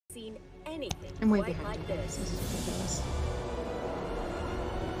seen anything I'm way quite behind like you guys. this. This is ridiculous.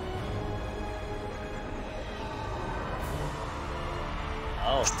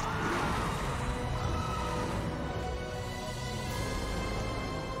 Oh.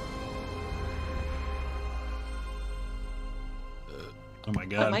 Oh my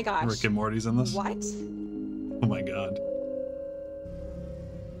god. Oh my gosh. Rick and Morty's in this? What? Oh my god.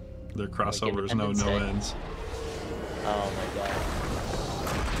 Their crossovers know no ends. Oh my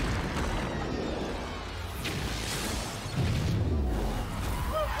god.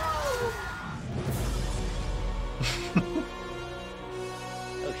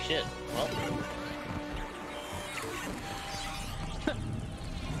 Oh shit. Well.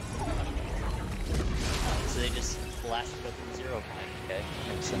 So they just blasted open the 0 point. Okay,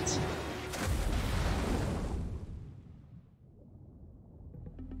 makes sense.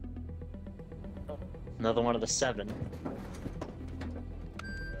 Oh, another one of the 7.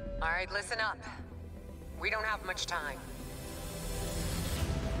 Alright, listen up. We don't have much time.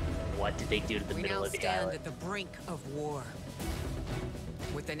 What did they do to the We middle now of the stand island? at the brink of war.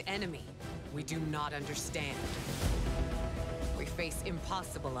 With an enemy we do not understand. We face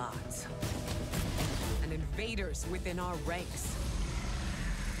impossible odds. And invaders within our ranks.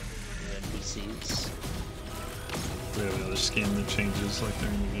 New NPCs. We have another skin that changes like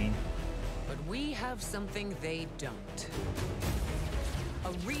during the game. But we have something they don't.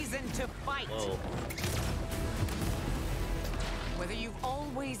 A reason to fight! Whoa. Whether you've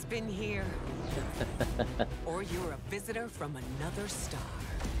always been here, or you're a visitor from another star.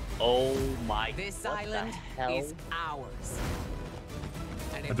 Oh my! This what island the hell? is ours.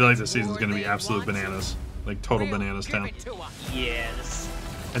 And I if feel like it's this season's war gonna be they absolute want, bananas. Like total we'll bananas give town. it to us. Yeah, this.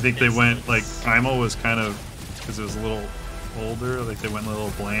 I think they this went, like, looks- Primal was kind of, because it was a little older, like they went a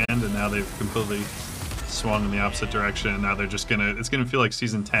little bland, and now they've completely swung in the opposite direction, and now they're just gonna, it's gonna feel like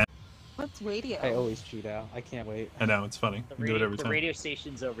season 10. What's radio? I always cheat out. I can't wait. I know, it's funny. The We do it every the time. radio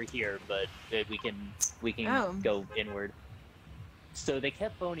station's over here, but we can Oh. go inward. So they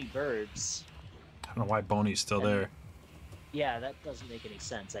kept Bony Burbs. I don't know why Boney's still there. Yeah, that doesn't make any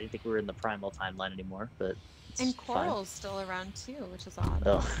sense. I didn't think we were in the Primal timeline anymore, but it's And fine. Coral's still around too, which is odd.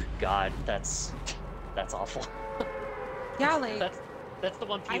 Oh God, that's awful. Yeah, like That's the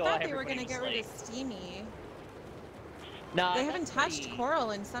one PO I thought they were everybody gonna was get rid like, of Steamy. Nah, They haven't that's touched pretty-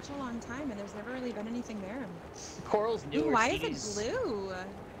 Coral in such a long time, and there's never really been anything there. Coral's Ooh, newer. why is Steve's- it blue?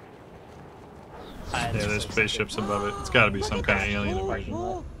 Yeah, there's spaceships above it. It's gotta be Look some at kind of that. alien Oh, invasion.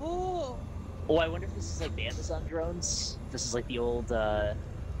 oh, oh. Oh, I wonder if this is like the Amazon drones. This is like the old. Why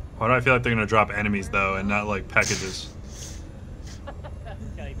do I feel like they're gonna drop enemies though, and not like packages?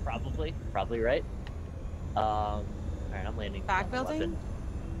 Okay, probably right. All right, I'm landing. Back on the building? weapon.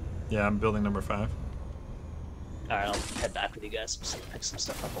 Yeah, I'm building number 5. All right, I'll head back with you guys. I'm just gonna pick some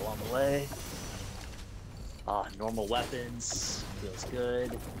stuff up along the way. Normal weapons feels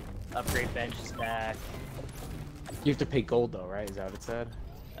good. Upgrade bench is back. You have to pay gold though, right? Is that what it said?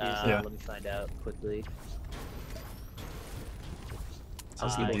 Yeah. Let me find out quickly.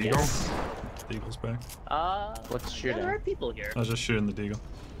 How's the I Deagle? guess- The Deagle's back. Let's shoot yeah, there him. are people here. I was just shooting the Deagle.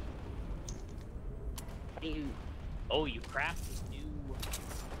 You crafted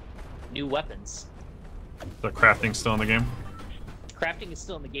new weapons. The crafting's still in the game. Crafting is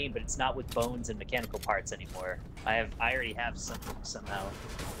still in the game, but it's not with bones and mechanical parts anymore. I already have some somehow.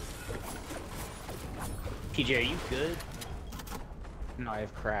 PJ, are you good? No, I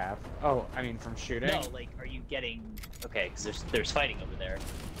have craft. Oh, I mean from shooting? No, like, are you getting... Okay, because there's fighting over there.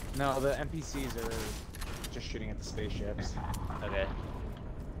 No, the NPCs are just shooting at the spaceships. Okay.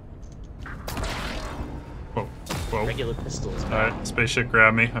 Whoa, whoa. Regular pistols. Alright, spaceship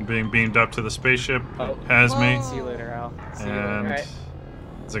grabbed me. I'm being beamed up to the spaceship. Oh. It has me. Whoa. See you later, Al. See you And later.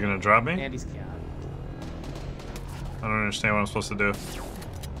 is it gonna drop me? Andy's can't. I don't understand what I'm supposed to do.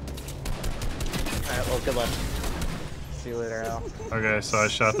 Alright, well, good luck. See you later, Al. Okay, so I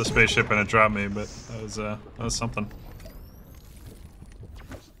shot the spaceship and it dropped me, but that was something.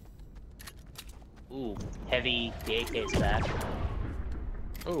 Ooh, heavy. The AK's back.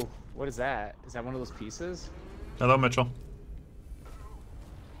 Oh, what is that? Is that one of those pieces? Hello, Mitchell.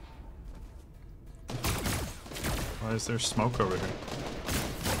 Why is there smoke over here?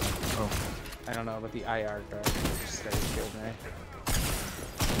 Oh, I don't know, but the IR guard just started killed me.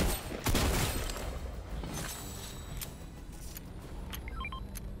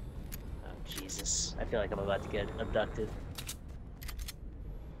 Oh, Jesus. I feel like I'm about to get abducted.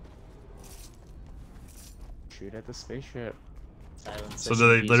 Shoot at the spaceship. Silence so do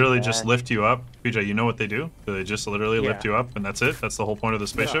they literally back. just lift you up? BJ, you know what they do? Do they just literally lift Yeah. you up and that's it? That's the whole point of the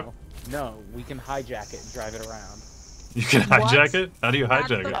spaceship? No, we can hijack it and drive it around. You can What? hijack it? How do you That's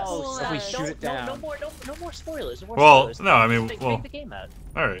hijack the it? cool- if we Coolest. shoot it down. No more spoilers. No more Well, spoilers. no, I mean, Fake well, the game out.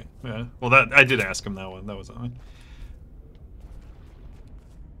 all right, yeah. Well, that I did ask him that one. That was on me.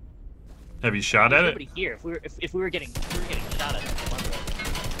 Have you shot There's at nobody it? here. If we were getting shot at.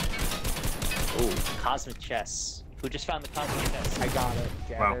 Oh, cosmic chess. Who just found the cosmic chess? I got it.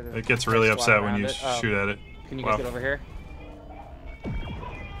 Wow, Gathered it gets and really squat upset when around you it. Oh, shoot at it. Can you Wow. guys get over here?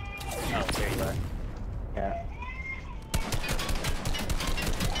 Oh, there you are. Yeah.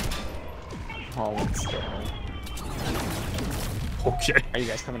 Hold still. Okay. Are you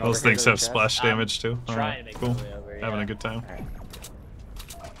guys coming Those over here things to the have chest? splash damage too. Trying Alright, to make cool. my way over. Having yeah. a good time. Alright.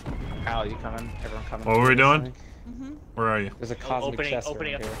 Al, you coming? Everyone coming? What were we over doing? this thing? Mm-hmm. Where are you? There's a cosmic Opening chest up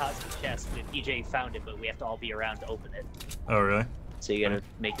around the here. cosmic chest. But PJ found it, but we have to all be around to open it. Oh, really? So you gotta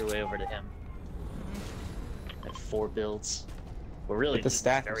make your way over to him. At 4 builds. We're really With the doing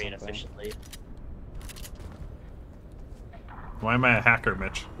stack this or very something. inefficiently. Why am I a hacker,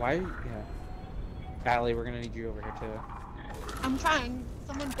 Mitch? Why? Yeah. Allie, we're gonna need you over here too. I'm trying.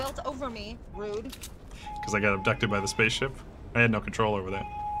 Someone built over me. Rude. Because I got abducted by the spaceship. I had no control over that.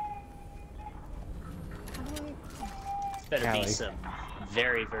 How do I... This better Allie. be some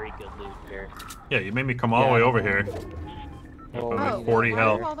very, very good loot here. Yeah, you made me come all the way Yeah. over here. Oh, I'm at Oh, 40 why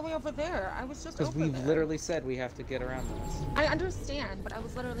health. are you all the way over there? I was just Because over we there. literally said we have to get around this. I understand, but I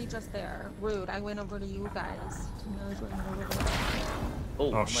was literally just there. Rude. I went over to you guys. Now he's going over there.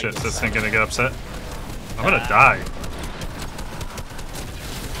 Oh my shit, is goodness. this thing gonna get upset? I'm gonna die.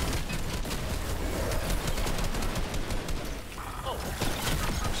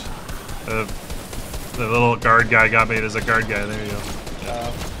 The little guard guy got made as a guard guy. There you go.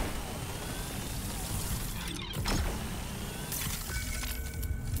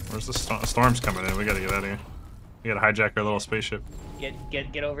 Where's the storm's coming in? We gotta get out of here. We gotta hijack our little spaceship.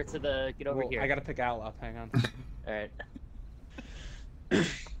 Get over to the Well, here. I gotta pick Al up. Hang on. All right.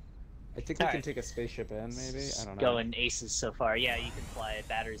 I think we can Alright. take a spaceship in, maybe. I don't know. Going aces so far. Yeah, you can fly it.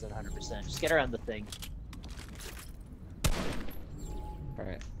 Batteries at 100%. Just get around the thing. All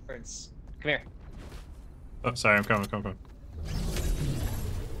right. Burns, come here. Oh, sorry, I'm coming.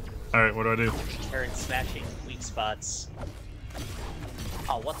 Alright, what do I do? Turn smashing weak spots.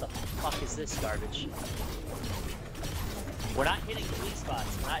 Oh, what the fuck is this garbage? We're not hitting the weak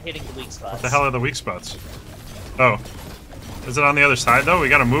spots. What the hell are the weak spots? Oh. Is it on the other side, though? We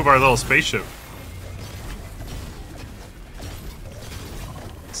gotta move our little spaceship.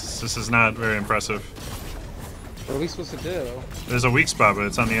 This is not very impressive. What are we supposed to do? There's a weak spot, but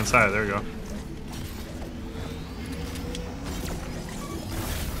it's on the inside. There we go.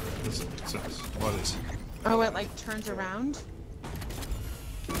 What is? Oh, it like turns around?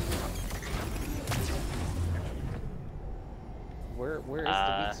 Where is the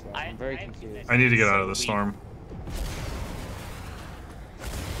weak spot? I'm very confused. I need to get out of the storm.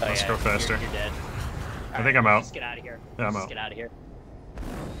 Oh, Let's yeah, go faster. You're dead. I think I'm out. Just get out of here. Yeah, I'm Just out. get out of here.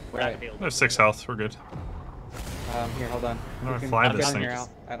 We're Right. not available. I have 6 health. We're good. Here, hold on. How do I We can- fly I'm this getting thing? here, Al.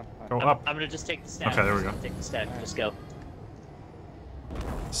 Adam. Go I'm, up. I'm gonna just take the stack. Okay, there we go. Take the stack. Alright. Just go.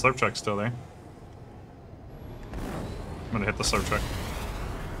 Slurp truck's still there. I'm gonna hit the slurp truck.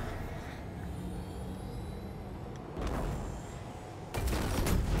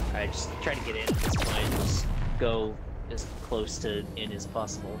 Alright, just try to get in at this point. Just go as close to in as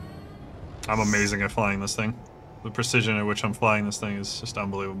possible. I'm amazing at flying this thing. The precision at which I'm flying this thing is just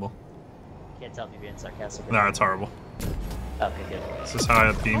unbelievable. Can't tell if you're being sarcastic. or No, not. it's horrible. Okay, good. This is how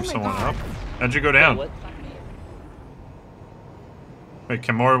I beam Oh my someone God. up. How'd you go down? What? Wait,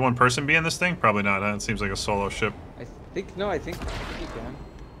 can more than one person be in this thing? Probably not, huh? It seems like a solo ship. I think you can.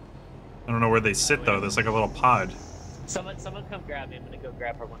 I don't know where they sit, though. There's like a little pod. Someone come grab me. I'm gonna go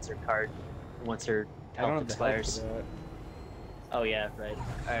grab her once her I don't health have the health expires. to do it. Oh yeah, right.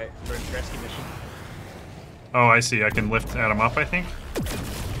 Alright, first rescue mission. Oh, I see. I can lift Adam up, I think?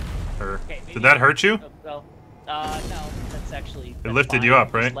 Or... Okay, maybe Did that hurt you? Oh, no, that's actually. It that's lifted fine. you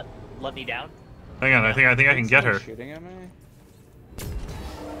up, Just right? Let me down. Hang on, I think I can get her. Someone shooting at me?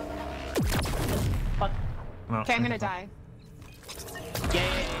 Fuck. No. Okay, I'm gonna die. Yeah.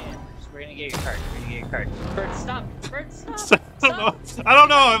 We're gonna get your card. Bert, stop! Bert, stop! I don't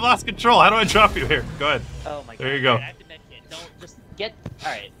know. I've lost control. How do I drop you here? Go ahead. Oh my god. There you go. Alright, I have to mention it. Don't just get.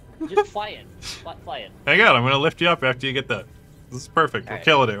 Alright. Just fly in. Fly in. Hang on. I'm going to lift you up after you get that. This is perfect. We're Alright.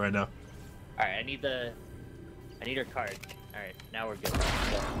 killing it right now. Alright, I need her card. Alright, now we're good.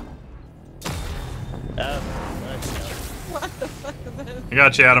 Let's go. What the fuck is this? I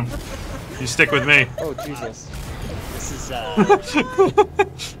got you, Adam. You stick with me. Oh, Jesus. This is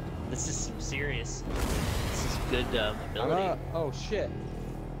this is some serious. This is good ability. Oh, shit.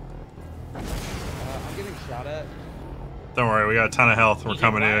 I'm getting shot at. Don't worry, we got a ton of health. We're PJ,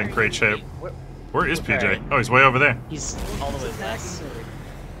 coming why are in you- great shape. Where- Where is PJ? Alright. Oh, he's way over there. He's all the way Attacking west. me.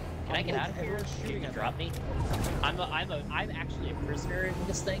 Can I get out of here? Everyone's Can shooting you at drop me? I'm actually a prisoner in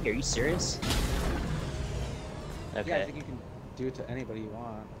this thing. Are you serious? Okay. Yeah, I think you can do it to anybody you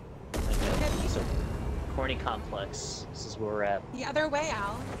want. Okay. So, Corny Complex. This is where we're at. The other way,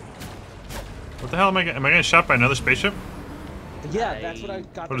 Al. What the hell am I getting shot by another spaceship? Yeah, that's what I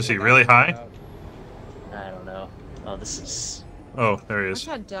got. What the is he, fuck really out high? about. I don't know. Oh, this is. Oh, there he What's is.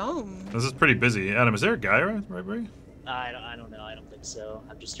 that dome? This is pretty busy. Adam, is there a guy right by you? I don't know. I don't think so.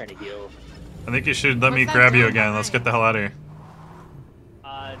 I'm just trying to heal. I think you should let me What's that grab you dome again. Let's get behind? the hell out of here.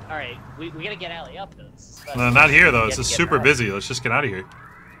 All right. We gotta get Allie up though. This is special. No, not here though. We This have is to get super her up. busy. Let's just get out of here.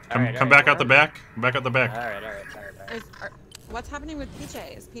 Come, Alright, come alright, back out the back. Come back out the back. All right. What's happening with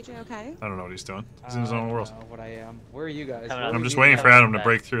PJ? Is PJ okay? I don't know what he's doing. He's in his own I world. don't know what I am. Where are you guys? Coming Where up. are I'm just you waiting guys? for Adam to back.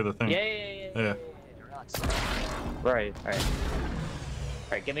 break through the thing. Yeah. Relax. Right. All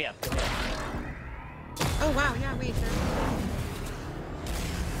right. Get me up. Oh wow, yeah, wait.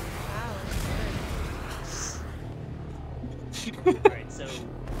 Wow. All right. So,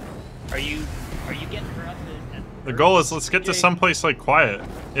 are you getting her up? The goal is let's get to someplace like quiet.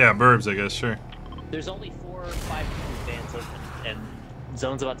 Yeah, burbs, I guess. Sure. There's only 4 or 5 vans open, and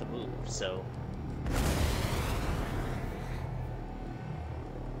zone's about to move. So.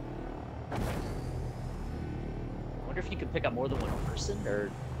 I wonder if you can pick up more than one person, or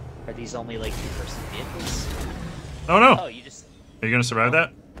are these only like 2-person vehicles? Oh no! Oh, you just. Are you gonna survive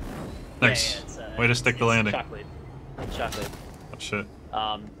that? Nice. Yeah, it's, Way to stick the landing. Chocolate. Chocolate. Oh shit.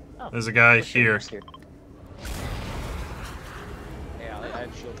 Oh, There's a guy where's your here. nurse Yeah, I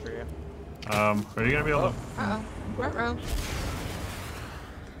have shield for you. Are you gonna be able to? Uh-oh. Ruh-roh.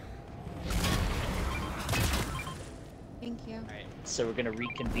 Thank you. Alright, so we're gonna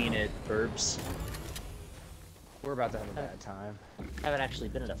reconvene at Burbs. We're about to have a bad time. I haven't actually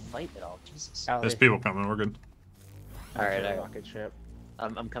been in a fight at all. Jesus. Allie, There's people coming. We're good. Alright, a rocket ship.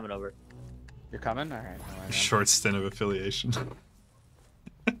 I'm coming over. You're coming? Alright. Short stint of affiliation.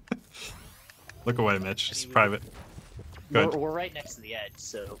 Look away, Mitch. It's private. Good. We're right next to the edge,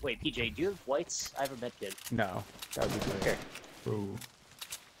 so... Wait, PJ, do you have whites? I have a med kit. No, that would be good. Here, Ooh.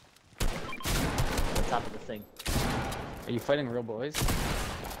 on top of the thing. Are you fighting real boys?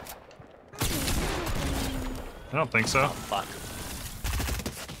 I don't think so. Oh, fuck.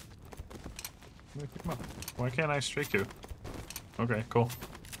 Come on. Why can't I streak you? Okay, cool.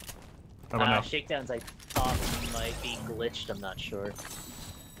 How about now? Shakedowns I thought might be glitched, I'm not sure.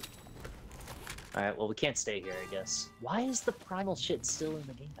 Alright, well we can't stay here, I guess. Why is the primal shit still in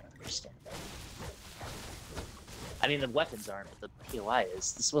the game? I don't understand that. I mean, the weapons aren't, but the POI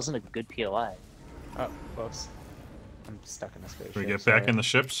is. This wasn't a good POI. Oh, close. I'm stuck in this spaceship. Can we get back in the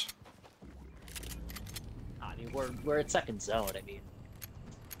ships? I mean, we're at second zone, I mean.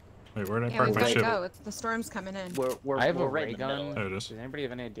 Wait, where did I Yeah, park we my gotta ship? go. It's the storm's coming in. We're I have a right ray in the middle. gun. There it is. Does anybody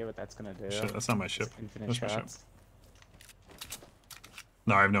have any idea what that's gonna do? Shit, that's not my ship. Just infinite That's my ship. shots.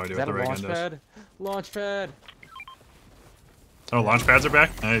 No, I have no idea Is what that the a ray gun launch does. pad? Launch pad! Oh, launch pads are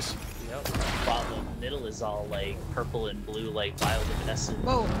back? Nice. Yep. While the middle is all like purple and blue, like bioluminescent.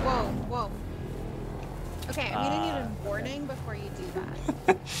 Whoa. Okay, I'm gonna need a warning before you do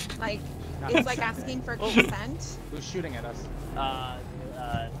that. Like, it's like asking for consent. Who's shooting at us?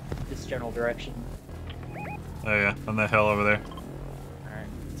 This general direction. Oh yeah, on that hill over there. Alright,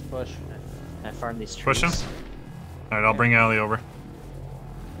 let's push. I farm these trees. Push him? Alright, I'll bring Allie over.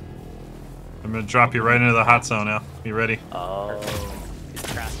 I'm gonna drop you right into the hot zone now. You ready? Oh, it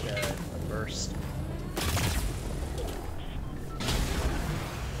crashed a burst.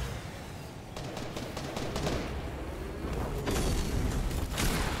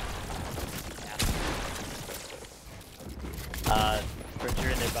 Chris,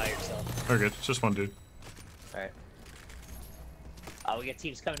 you're in there by yourself. We're good. It's just one dude. Alright. We got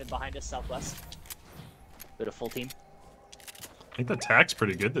teams coming in behind us, southwest. With a full team. I think the attack's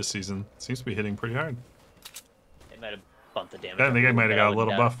pretty good this season. Seems to be hitting pretty hard. They might have bumped the damage. Yeah, I think I might have got a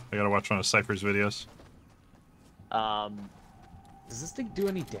little bit. buff. I gotta watch one of Cypher's videos. Does this thing do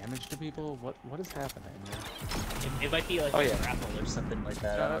any damage to people? What is happening here? It might be like Oh, a yeah. grapple or something like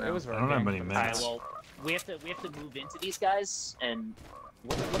that. I don't know. It was I don't have many working. Alright, mats. well, we have to move into these guys, and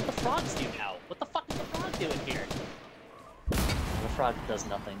what the frogs do now? What the fuck is the frog doing here? The frog does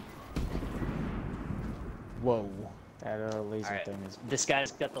nothing. Whoa. That laser Alright, thing is... this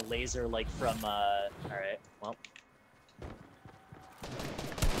guy's got the laser like from alright, well.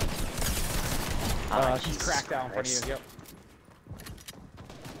 He's Jesus cracked down in front Christ. of you, yep.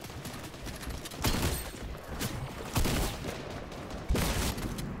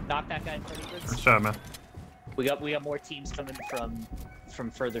 Knock that guy in front of you, Good Chris. shot, man. We got more teams coming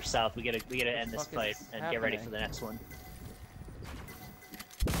from further south. We gotta end this fight and get ready for the next one.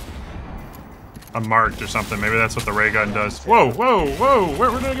 I'm marked or something. Maybe that's what the ray gun does. Whoa, whoa, whoa! Where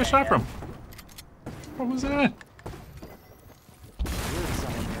did I get shot from? What was that?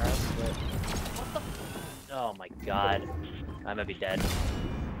 Oh my god. I might be dead.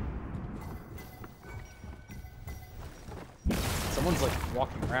 Someone's like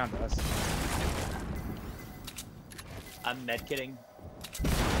walking around us. I'm medkitting.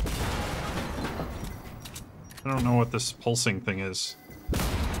 I don't know what this pulsing thing is.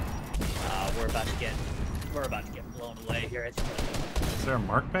 We're about to get blown away here. I think. Is there a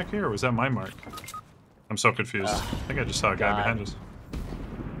mark back here, or was that my mark? I'm so confused. I think I just saw a guy behind us.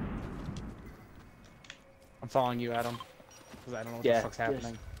 I'm following you, Adam. Because I don't know what the fuck's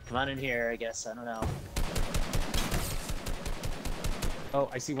happening. Come on in here, I guess. I don't know. Oh,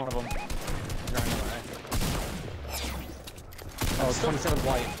 I see one of them. Running away. Oh, it's 27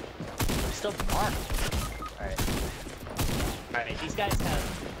 white. I'm still marked. Alright, these guys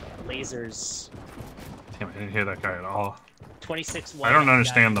have lasers. Damn, I didn't hear that guy at all. 26 white. I don't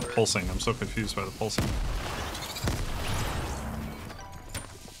understand the pulsing. I'm so confused by the pulsing.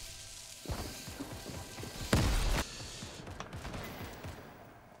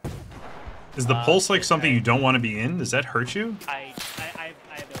 Is the pulse like something you don't want to be in? Does that hurt you? I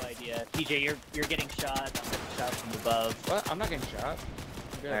have no idea. PJ, you're getting shot. I'm getting shot from above. What? I'm not getting shot.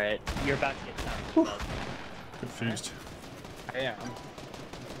 Alright, you're about to get shot from above. Confused. I am.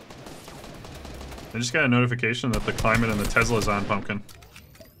 I just got a notification that the climate in the Tesla's on, Pumpkin.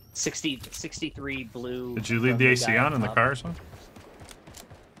 63 blue. Did you leave the AC on in the car or something?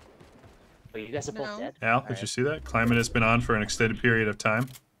 Wait, you guys are both dead? Al, did you see that? Climate has been on for an extended period of time.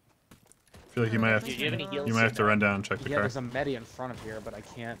 I feel like you might have to, Do you have any heals? you might have to run down and check the Yeah, car. there's a medi in front of here, but I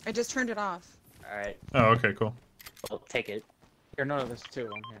can't. I just turned it off. Alright. Oh, okay, cool. Well, take it. Here, no, there's two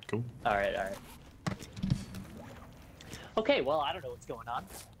on here. Cool. Alright. Okay, well, I don't know what's going on.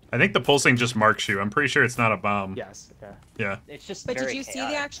 I think the pulsing just marks you. I'm pretty sure it's not a bomb. Yes, okay. Yeah. It's just But very did you see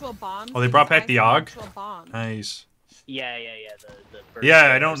chaotic. the actual bomb? Oh, they brought back the AUG? Actual bomb. Nice. Yeah. The burst Yeah, I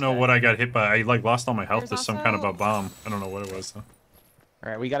barriers don't know guy. what I got hit by. I like lost all my health There's to some kind of a also- bomb. I don't know what it was though.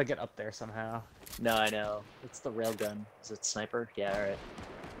 Alright, we gotta get up there somehow. No, I know. It's the railgun. Is it sniper? Yeah, alright.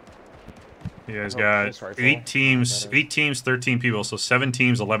 You guys Oh, got this rifle. 8 teams, Better. 8 teams, 13 people, so 7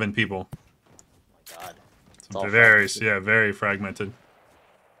 teams, 11 people. Oh my god. It's So all very, fragmented. yeah, very fragmented.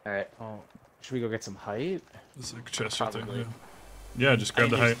 Alright. Oh, should we go get some height? There's like a chest right there. Probably. Yeah, just grab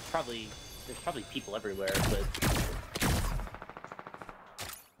the height. There's probably people everywhere, but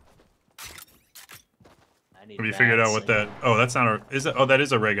I need Have you figured out mats, what I that? need- Oh, that's not a. Is it? Oh, that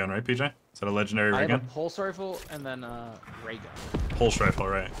is a ray gun, right, PJ? Is that a legendary I ray have a gun? pulse rifle and then a ray gun. Pulse rifle,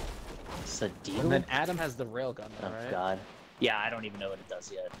 right? It's a deal? And then Adam has the rail gun, Oh right? god. Yeah, I don't even know what it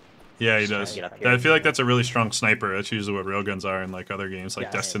does yet. Yeah, he Just trying does. to get up here. I feel like that's a really strong sniper. That's usually what railguns are in like other games, like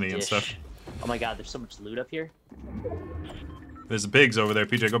Yeah, Destiny and Dish. stuff. Oh my god, there's so much loot up here. There's the bigs over there.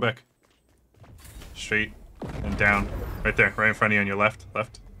 PJ, go back. Straight and down. Right there, right in front of you on your left,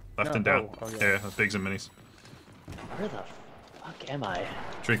 left No, and down. oh, yeah, yeah. the bigs and minis. Where the fuck am I?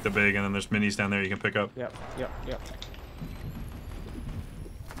 Drink the big, and then there's minis down there you can pick up. Yep.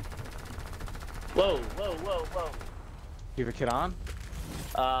 Whoa. You have a kid on?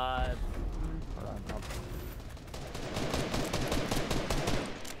 Uh, Hold on,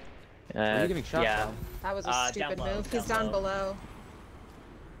 Where are you getting shot yeah. from? That was a Down stupid low, move. He's down down low. below.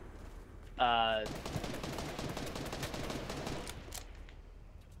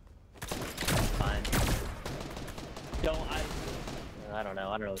 Fine. I don't know.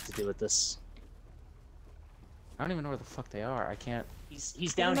 I don't know what to do with this. I don't even know where the fuck they are. I can't. He's In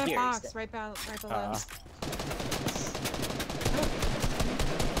down that here. box, He's right below. Uh,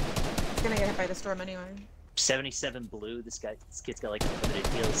 He's gonna get hit by the storm anyway. 77 blue. This kid's got like unlimited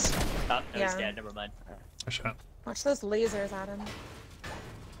heals. Oh, no, he's Yeah. dead. Never mind. A shot. Watch those lasers at him.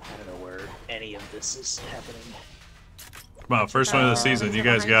 I don't know where any of this is happening. Come on, first win of the season. these You are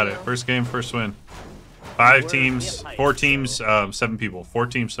guys got behind it. you. First game, first win. 5 We teams, have height, 4 teams, so- 7 people. 4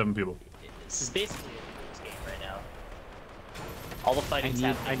 teams, 7 people. This is basically a lose game right now. All the I fighting's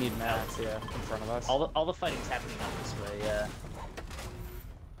need happening. mats, yeah, in front of us. All the fighting's happening out this way. Yeah.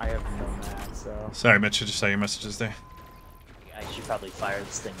 I have no mats, so. Sorry, Mitch, I just saw your messages there. I should probably fire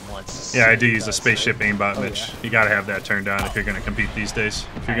this thing once. Yeah, I do See use what a it does, spaceship aimbot, Oh, Mitch. yeah. You gotta have that turned on if you're gonna compete these days.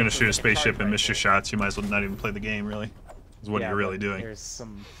 If you're gonna so shoot a like a spaceship charge and miss your rifle. shots, you might as well not even play the game, really. Is what Yeah, you're really but doing. There's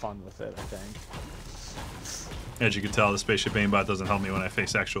some fun with it, I think. As you can tell, the spaceship aimbot doesn't help me when I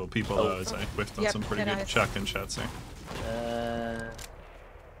face actual people, though, as I whiffed on Yep, some pretty it good has. shotgun shots there.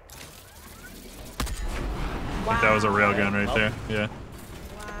 I think that was a railgun right there. Yeah.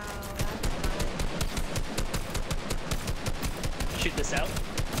 Wow. Shoot this out.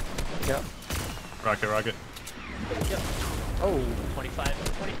 Yep. Rocket, rocket. Yep. Oh.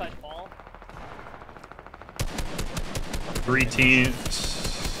 25 ball. 3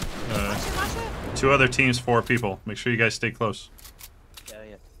 teams. Watch it. 2 other teams, 4 people. Make sure you guys stay close. Yeah,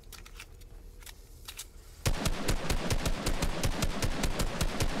 yeah.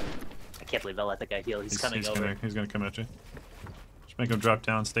 I can't believe I let that guy heal. He's coming over. He's gonna come at you. Just make him drop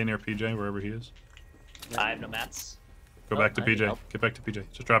down. Stay near PJ wherever he is. I have no mats. Go back to I need PJ. help. Get back to PJ.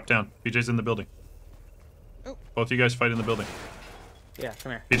 Just drop down. PJ's in the building. Oh. Both you guys fight in the building. Yeah,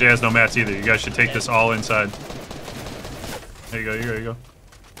 come here. PJ has no mats either. You guys should take this all inside. There you go. There you go.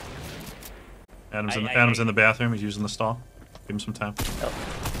 Adam's in the bathroom. He's using the stall. Give him some time.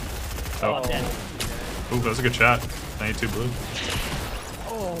 Oh, I'm dead. Ooh, that was a good shot. 92 blue.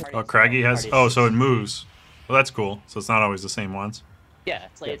 Oh. Oh, Craggy has. Oh, so it moves. Well, that's cool. So it's not always the same ones. Yeah,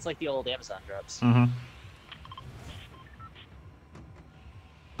 it's like the old Amazon drops. Mm-hmm.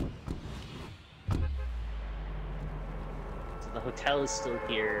 So the hotel is still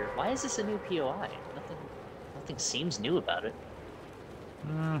here. Why is this a new POI? Nothing seems new about it.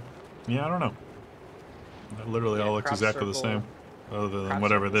 Yeah, I don't know. That literally all looks crop exactly the circle. same, other than Crop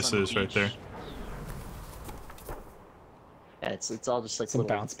whatever circles this on the is right beach. there. Yeah, it's all just like Some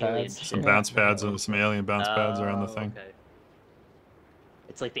little bounce alien pads. shit. Some bounce pads and some alien bounce pads around the thing. Okay.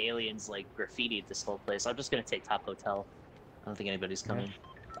 It's like the aliens like graffitied this whole place. I'm just gonna take Top Hotel. I don't think anybody's coming.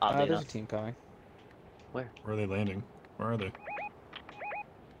 Oddly There's enough. a team coming. Where? Where are they landing? Where are they?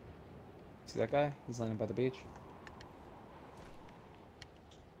 See that guy? He's landing by the beach.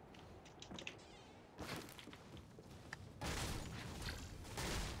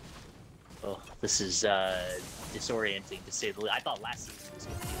 Oh, this is disorienting to say the least. I thought last season was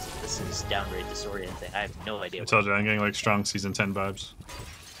confusing. This is downright disorienting. I have no idea. I told you, I'm getting like strong season 10 vibes.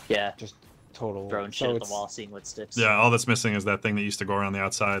 Yeah, Just total. throwing shit at the wall, seeing what sticks. Yeah, all that's missing is that thing that used to go around the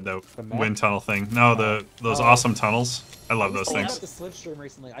outside, that The map? wind tunnel thing. No, those awesome tunnels. I love those I things. the Slipstream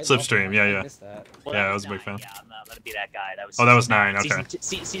recently. Slipstream, yeah, yeah. I missed that. Well, Yeah, that I was a big 9. fan. Yeah, I'm not gonna be that guy. That was. Oh, that was season 9, okay.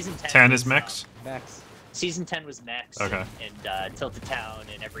 Season 10. 10 is Mex? Max. Season 10 was Max. Okay. And Tilted Town,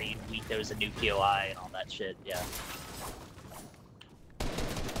 and every week there was a new POI and all that shit. Yeah.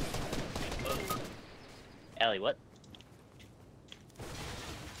 Oh. Allie, what?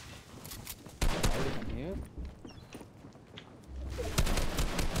 On mute.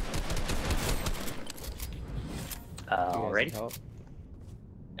 You guys need Alrighty. help?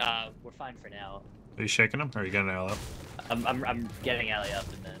 We're fine for now. Are you shaking them? Or are you getting it all up? I'm getting Allie up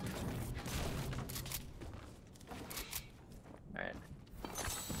and then. Alright.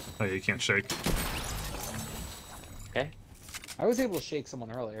 Oh, yeah, you can't shake. Okay. I was able to shake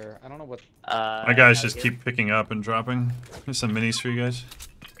someone earlier. I don't know what. My guys Allie, just here. keep picking up and dropping. Here's some minis for you guys.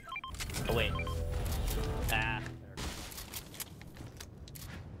 Oh, wait. Ah.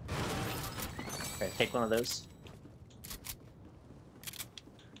 Okay, take one of those.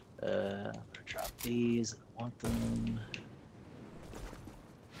 I'm gonna drop these. I want them.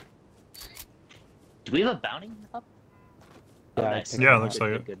 Do we have a bounty up? Yeah, I nice. picked Yeah, them looks up.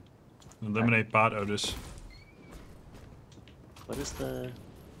 like it. Good. Eliminate bot Otis. What is the?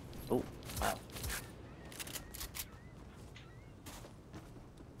 Oh, wow.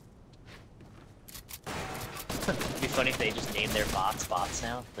 It'd be funny if they just named their bots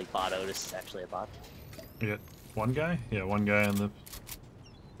now. Like Bot Otis is actually a bot. You got one guy? Yeah, one guy in the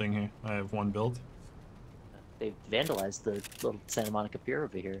thing here. I have one build. They vandalized the little Santa Monica Pier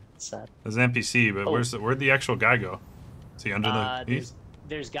over here. It's sad. There's an NPC, but Oh. where'd the actual guy go? Is he under the heat?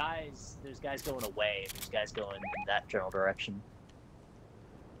 There's guys going away. There's guys going in that general direction.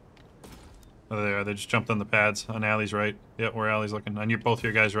 Oh, there they are. They just jumped on the pads on Allie's right. Yep, where Allie's looking. On both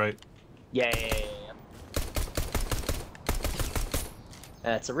your guys' right. Yeah.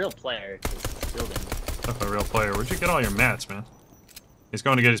 It's a real player. It's building. Definitely a real player. Where'd you get all your mats, man? He's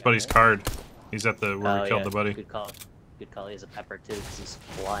going to get his buddy's card. He's at the where we killed the buddy. Good call. Good call. He has a pepper too, because he's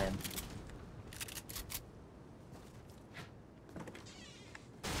flying.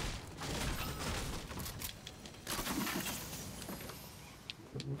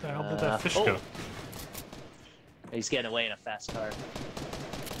 Where the hell did that fish oh. go? He's getting away in a fast car.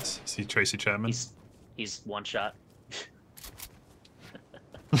 See Tracy Chapman? He's one shot.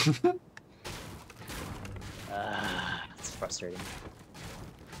 It's frustrating.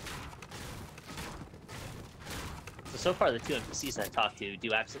 So far, the 2 NPCs I talked to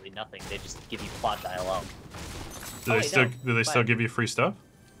do absolutely nothing. They just give you plot dialogue. Do they still give you free stuff?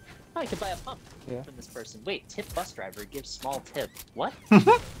 Oh, you can buy a pump Yeah. from this person. Wait, tip bus driver gives small tip. What?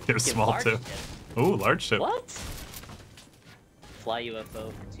 Give a small large tip. Ooh, large tip. What? Fly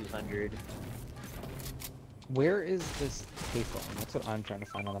UFO for 200. Where is this payphone? That's what I'm trying to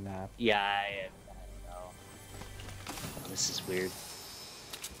find on the map. Yeah, I don't know. Oh, this is weird.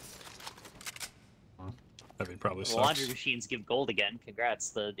 That'd be probably The laundry sucks. machines give gold again. Congrats,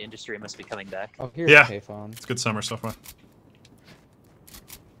 the industry must be coming back. Oh, here's Yeah. the payphone. It's good summer so far.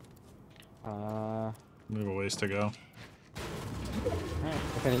 We have a ways to go. Alright.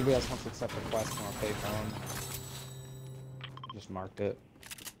 If anybody else wants to accept a quest from a payphone, just marked it.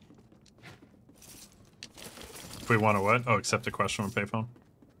 If we want to what? Oh, accept a question from a payphone.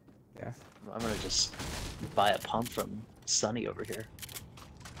 Yeah. I'm gonna just buy a pump from Sunny over here.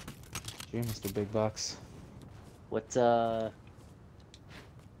 Gee, Mr. Big Bucks. What, Oh.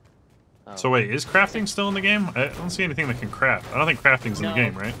 So wait, is crafting still in the game? I don't see anything that can craft. I don't think crafting's in the No.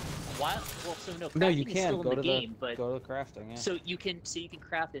 game, right? Well, so no, crafting No, you is can still go in to the game, but go to crafting. Yeah. so you can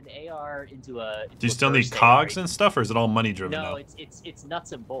craft an AR into a. Do you still need cogs and stuff, or is it all money driven No, now? it's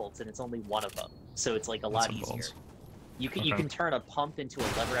nuts and bolts, and it's only one of them, so it's like a lot and easier. bolts. You can Okay. turn a pump into a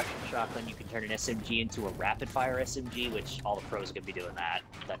lever action shotgun. You can turn an SMG into a rapid fire SMG, which all the pros are gonna be doing that.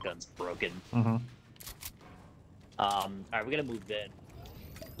 That gun's broken. Mm-hmm. All right, we're gonna move in.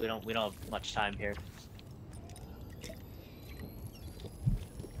 We don't have much time here.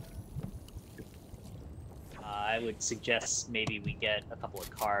 I would suggest maybe we get a couple of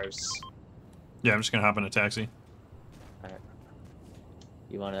cars. Yeah, I'm just gonna hop in a taxi. All right.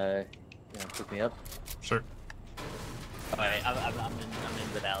 You wanna pick me up? Sure. All right, I'm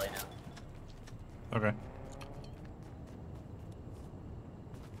in the valley now. Okay.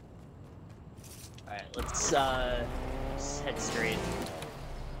 All right, let's just head straight.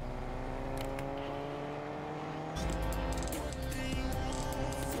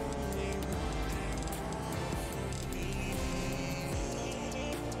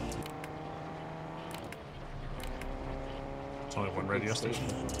 It's only one radio station.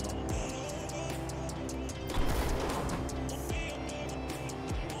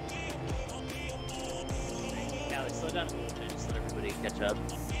 Callie, slow down a little bit, just let everybody catch up.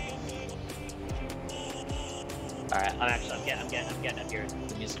 All right, I'm getting up here.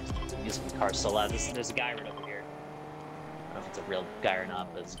 The music in the car's so loud. There's a guy right over here. I don't know if it's a real guy or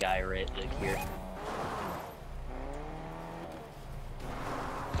not, but there's a guy right here.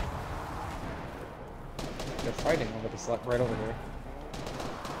 They're fighting over the slot right over here.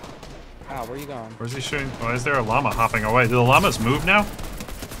 Ow, where are you going? Where's he shooting? Why is there a llama hopping away? Do the llamas move now?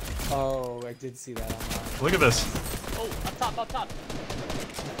 Oh, I did see that online. Look at this. Oh, up top.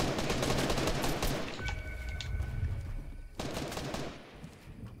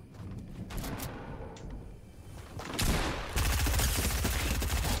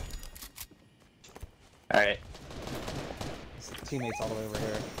 All right. His teammates all the way over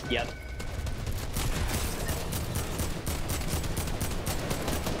here. Yep.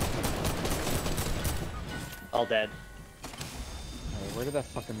 All dead. Hey, where did that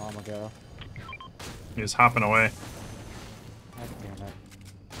fucking llama go? He's hopping away. God damn it.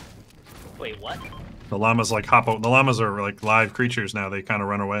 Wait, what? The llamas like the llamas are like live creatures now. They kind of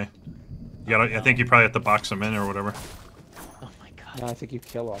run away. You gotta, I think you probably have to box them in or whatever. Oh my god. No, I think you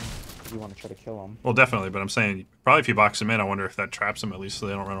kill him. You want to try to kill him. Well, definitely, but I'm saying probably if you box them in, I wonder if that traps them at least so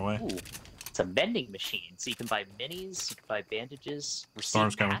they don't run away. Ooh, it's a vending machine, so you can buy minis, you can buy bandages,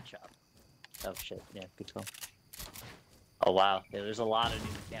 Storm's coming. patch up. Oh shit, yeah, good call. Oh wow, yeah, there's a lot of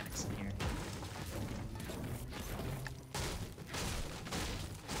new mechanics in here.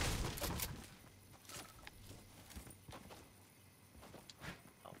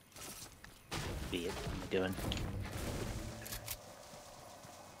 Oh. Be it, what am I doing?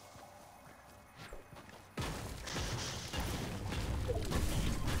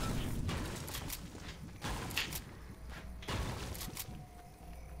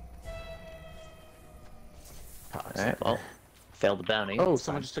 Alright, well, failed the bounty. Oh, That's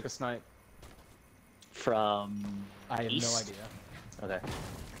someone fine. just took a snipe. From I have east? no idea. Okay.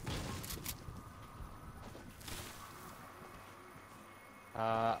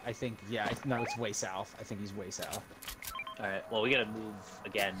 I think, yeah, no, it's way south. I think he's way south. Alright, well, we gotta move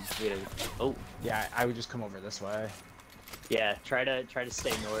again. We gotta. Oh, Yeah, I would just come over this way. yeah. Try to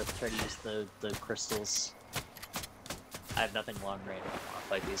stay north. Try to use the crystals. I have nothing long range. I'll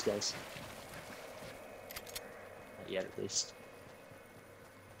fight these guys. Not yet, at least.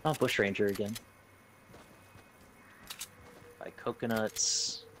 Oh, bush ranger again. Buy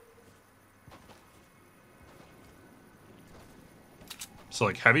coconuts. So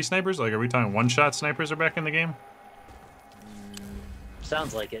like heavy snipers? Like are we talking one-shot snipers are back in the game?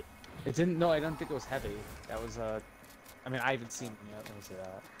 Sounds like it. It didn't. No, I don't think it was heavy. That was I mean, I haven't seen him yet. Let me see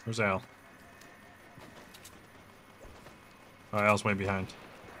that. Where's Al? Oh, Al's way behind.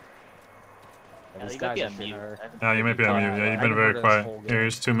 Yeah, these you might guys be are on mute. shooter. Al, you might be on mute. Yeah, you've I been can very hear this quiet. whole game.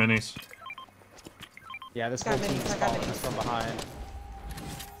 Here's 2 minis. Yeah, this Got whole team minis, is I got following us minis. from behind.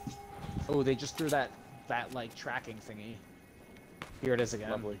 Oh, they just threw that like tracking thingy. Here it is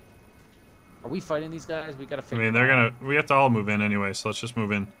again. Lovely. Are we fighting these guys? We gotta I figure. mean, they're gonna. We have to all move in anyway, so let's just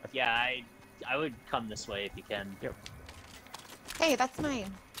move in. Yeah, I would come this way if you can. Yep. Hey, that's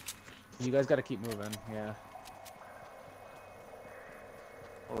mine. You guys gotta keep moving. Yeah.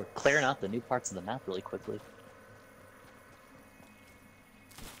 Well, we're clearing out the new parts of the map really quickly.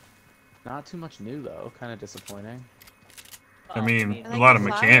 Not too much new though. Kind of disappointing. I mean, I a like lot the of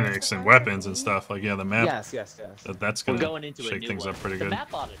flowers, mechanics the and flowers, weapons and maybe? stuff. Like, yeah, the map. Yes. That's We're gonna going into a shake new things one. up pretty the good.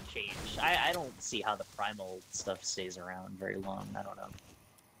 map ought to change. I don't see how the primal stuff stays around very long. I don't know.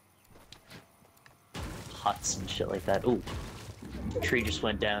 Huts and shit like that. Ooh, tree just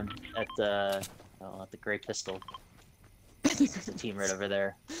went down at the gray pistol. There's a team right over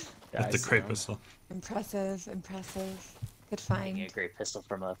there. Yeah, With I the see great 'em. pistol. Impressive. Good Taking find. a great pistol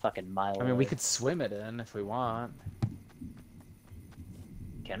from a fucking mile I mean, we away. could swim it in if we want.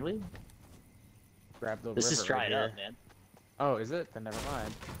 Can we? Grab the This river is dried right up, here. man. Oh, is it? Then never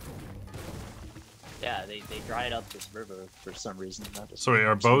mind. Yeah, they dried up this river for some reason. Not just So wait,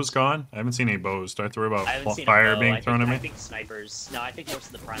 are bows gone? I haven't seen any bows. Do I have to worry I haven't about seen a fire bow. being I thrown think, at me? I think snipers. No, I think most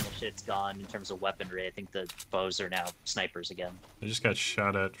of the primal shit's gone in terms of weaponry. I think the bows are now snipers again. I just got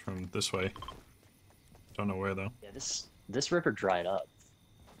shot at from this way. Don't know where though. Yeah, this river dried up.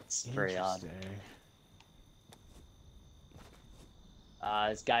 It's very odd. Interesting.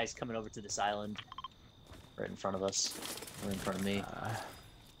 This guy's coming over to this island, right in front of us, or in front of me.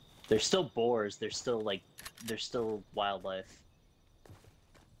 There's still boars. There's still wildlife.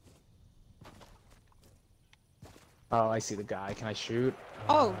 Oh, I see the guy. Can I shoot?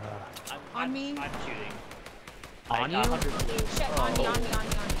 Oh, I'm me? I'm shooting. On you? 100 blue. shit, on me.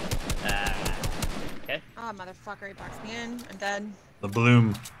 Okay. Ah, motherfucker, he boxed me in. I'm dead. The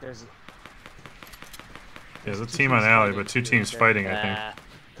bloom. There's. Yeah, there's a two team on teams alley, fighting but 2 too, teams okay. fighting, I think.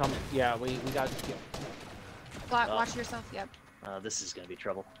 Come. Yeah, we got. Black, watch yourself. Yep. This is gonna be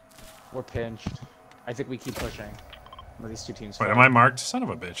trouble. We're pinched. I think we keep pushing. Well, these 2 teams. Wait, fight. am I marked? Son of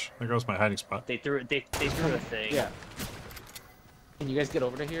a bitch. There goes my hiding spot. They threw a thing. Yeah. Can you guys get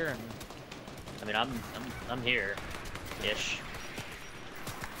over to here and? I mean, I'm here, ish.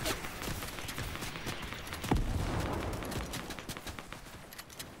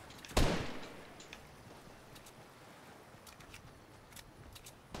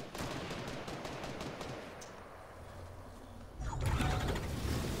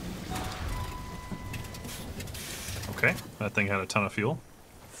 Okay, that thing had a ton of fuel.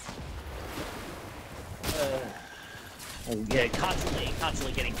 Oh, yeah,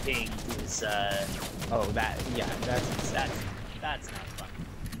 constantly getting pinged is Oh, that. Yeah, that's. that's not fun.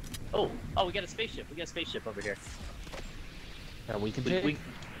 Oh, we got a spaceship. We got a spaceship over here. Yeah, we can We, take.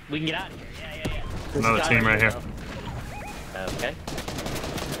 we can get out of here. Yeah. There's Another a guy team right here. though. Okay.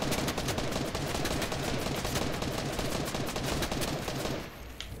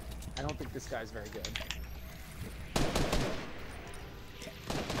 I don't think this guy's very good.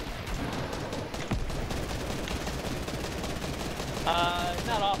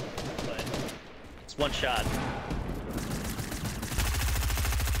 Not awful, but it's one shot.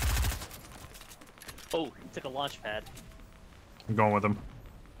 Oh, he took a launch pad. I'm going with him.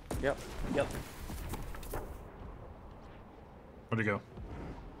 Yep. Yep. Where'd he go?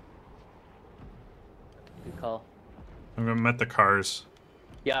 Good call. I'm gonna met the cars.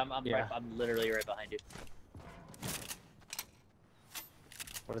 Yeah, I'm Yeah. right. I'm literally right behind you.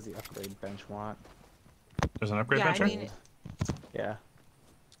 What does the upgrade bench want? There's an upgrade Yeah, I bench here? mean, Yeah.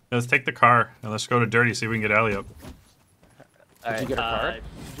 Let's take the car and let's go to Dirty, see if we can get Allie up. Did you get a card?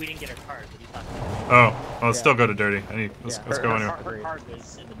 We didn't get her card. What are you talking about? Oh, well, let's Yeah. still go to Dirty. Let's Yeah. go her, anyway. her card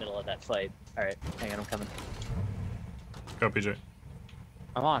was in the middle of that fight. All right, hang on, I'm coming. Go, PJ.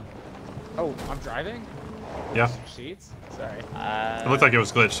 I'm on. Oh, I'm driving? Yeah. Sheets? Sorry. It looked like it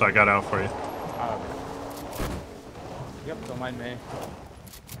was glitched, so I got out for you. Yep, don't mind me.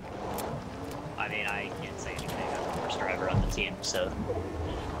 I mean, I can't say anything. I'm the worst driver on the team, so.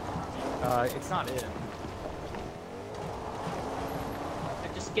 It's not in.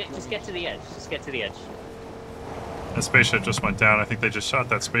 Just get to the edge. Just get to the edge. That spaceship just went down. I think they just shot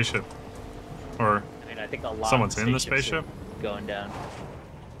that spaceship. Or I mean, I think a lot. someone's of in the spaceships spaceship? are going down.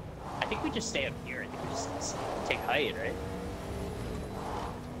 I think we just stay up here. I think we just take height, right?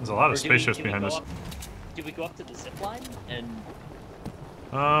 There's a lot Or of do we- spaceships do we behind go us. up- Do we go up to the zip line and?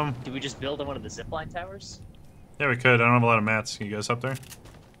 Do we just build on one of the zipline towers? Yeah, we could. I don't have a lot of mats. You guys up there?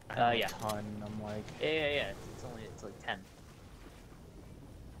 Yeah. Ton. I'm like, Yeah. It's like 10.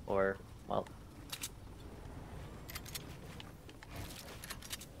 Or, well.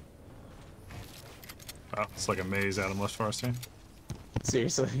 Wow, it's like a maze Adam left for us here.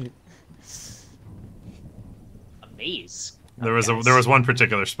 seriously. A maze? There was one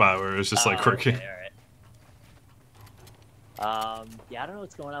particular spot where it was just like quirky. Okay, alright. Yeah, I don't know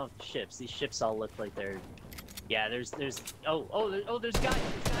what's going on with the ships. These ships all look like they're... Yeah, there's there's a guy! There's a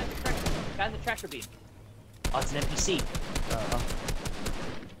guy in the tractor beam. Oh, it's an NPC.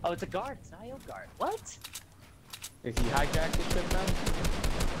 Oh, it's a guard. It's an IO guard. What? If he hijacked the ship then?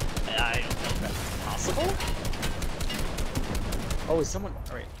 I don't know if that's possible. Oh, is someone...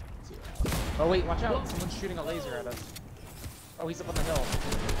 Alright. Oh wait, watch out. Someone's shooting a laser at us. Oh, he's up on the hill.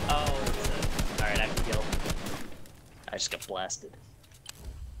 Oh, it's alright, I can kill. I just got blasted.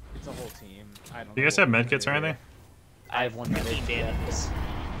 It's a whole team. I don't know. Do you guys have medkits or anything? I have 15 bandages.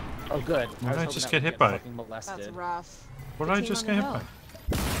 Oh, good. What did I just get hit by? That's rough. What did I just get hit hill. by?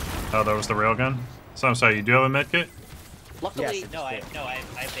 Oh, that was the railgun? So I'm sorry, you do have a medkit? Luckily, Yes, no, I have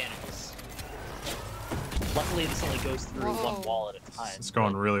bandages. Luckily, this only goes through one wall at a time. It's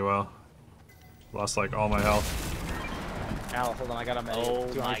going really well. Lost like all my health. Al, hold on, I got a med. Oh Do you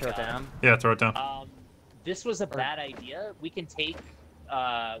want me my to throw it God. down? Yeah, throw it down. This was a bad idea. We can take,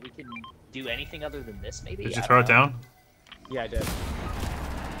 we can do anything other than this, maybe? Did you throw it down? Yeah, I did.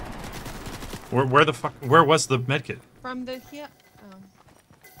 Where the fuck? Where was the medkit? From the hill.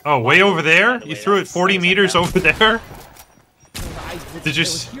 Oh, way over there? By the You way, threw it that 40 was meters like over there? Did you I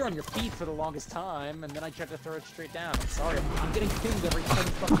was here on your feet for the longest time, and then I tried to throw it straight down. I'm sorry, I'm getting pinged every 10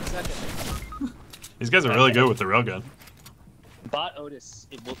 fucking seconds. These guys are really good with the railgun. Bot Otis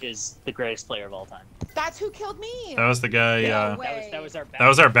is the greatest player of all time. That's who killed me. That was the guy, No That way. that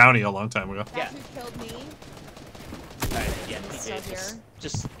was our bounty a long time ago. That's who killed me. Alright, yeah, He's PJ, still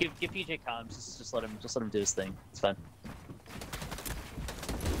just give PJ comms. Just let him do his thing. It's fine.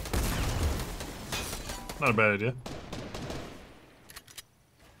 Not a bad idea.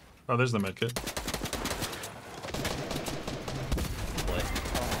 Oh, there's the medkit.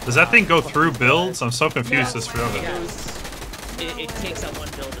 Boy. Does that thing go through builds? I'm so confused No this way. railgun. It takes out one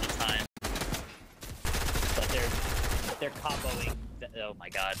build at a time. But they're comboing. Oh my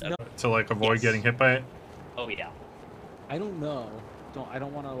god. No. To like avoid Yes. getting hit by it? Oh yeah. I don't know. I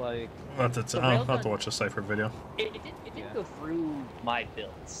don't want to like. I'll have to watch the Cypher video. It didn't go through my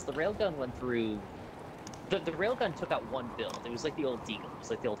builds. The railgun went through. The railgun took out one build. It was like the old Deagle. It was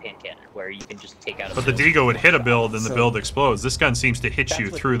like the old hand cannon, where you can just take out a But the build. Deagle would hit a build and the So- build explodes. This gun seems to hit That's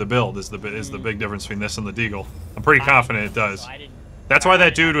you what- through the build is the big difference between this and the Deagle. I'm pretty confident it does. So I didn't- That's why I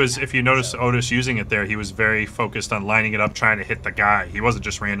that didn't dude was, if you notice so- Otis using it there, he was very focused on lining it up, trying to hit the guy. He wasn't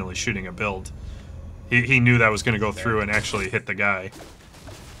just randomly shooting a build. He knew that was going to go through and actually hit the guy.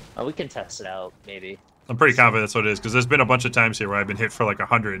 Oh, we can test it out, maybe. I'm pretty confident that's what it is, because there's been a bunch of times here where I've been hit for like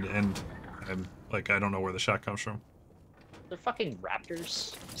 100, and I'm like, I don't know where the shot comes from. The fucking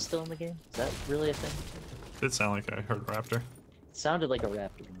raptors still in the game? Is that really a thing? It did sound like I heard Raptor. It sounded like a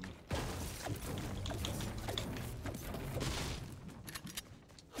raptor to me.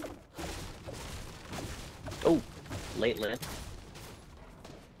 Oh, late.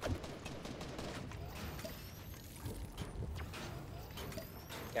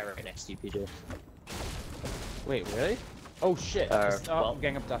 Yeah, right next to you, PJ. Wait, really? Oh shit! well- I'm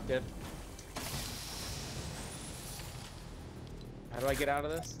getting abducted. How do I get out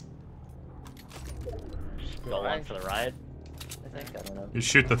of this? Go along for the ride, I think. I don't know. You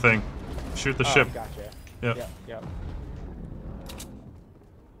shoot the thing. Shoot the Oh, ship. Gotcha. Yep. Yep.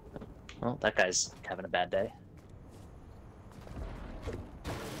 Well, that guy's having a bad day.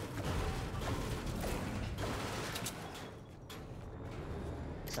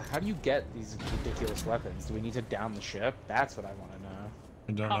 So how do you get these ridiculous weapons? Do we need to down the ship? That's what I want to know.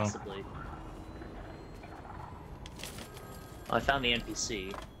 I don't know. Possibly. Oh, I found the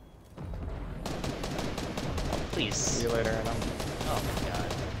NPC. Please. See you later, Adam. Oh my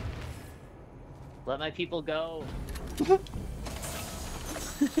god. Let my people go. It's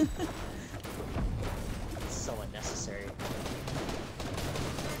so unnecessary.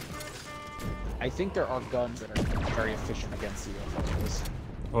 I think there are guns that are very efficient against UFOs.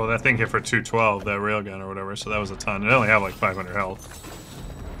 Well, that thing hit for 212, that railgun or whatever, so that was a ton. It only had like 500 health.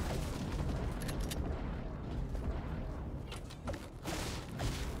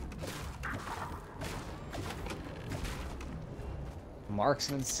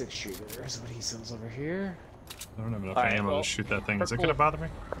 Marksman 6-shooter is what he sells over here. I don't have enough Alright, ammo well, to shoot that thing. Is it purple- gonna bother me?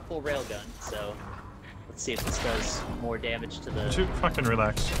 Purple railgun, so Let's see if this does more damage to the. Shoot, fucking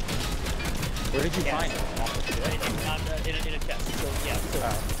relax. Where did you Yeah. find it? Off the ship? In a chest. So yeah.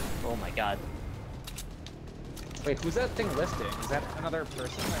 So, oh my god. Wait, who's that thing lifting? Is that another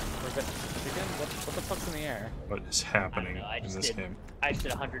person? Or is that chicken? What the fuck's in the air? What is I happening don't know. I in just this did. game? I just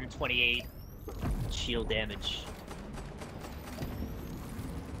did 128 shield damage.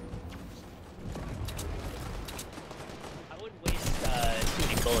 I wouldn't waste too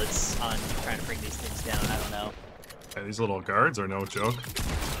many bullets on trying to bring these things down. I don't know. Yeah, these little guards are no joke.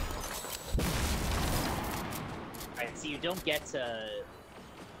 Alright, so you don't get to.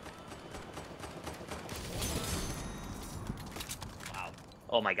 Wow.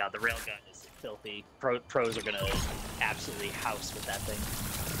 Oh my god, the railgun is filthy. Pros are gonna absolutely house with that thing.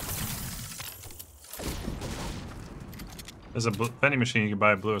 There's a vending machine. You can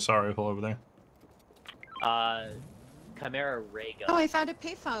buy a blue assault rifle over there. Chimera ray gun. Oh, I found a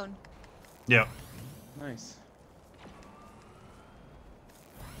payphone. Yeah. Nice.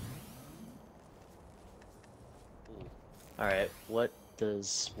 Alright, what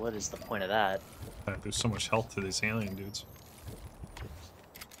is the point of that? There's so much health to these alien dudes.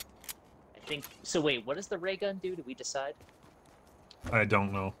 I think so. Wait, what does the ray gun do? Did we decide? I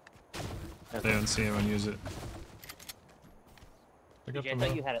don't know. I Okay. didn't see anyone use it. Pick up I the thought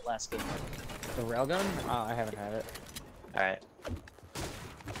mo- you had it last game. The railgun? I haven't had it. Alright.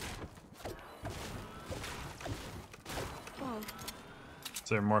 Oh, Is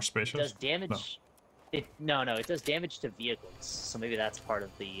there more It spacious? does damage. No, it does damage to vehicles. So maybe that's part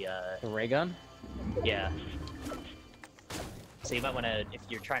of the The ray gun? yeah. So you might want to, if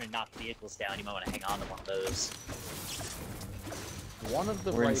you're trying to knock vehicles down, you might want to hang on to one of those. One of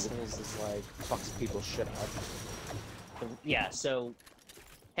the Where is it? rifles is like fucks people's shit up. Yeah. So,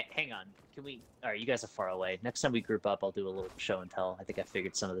 hang on. Can we? All right, you guys are far away. Next time we group up, I'll do a little show and tell. I think I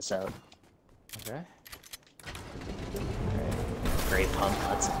figured some of this out. Okay. Gray pump.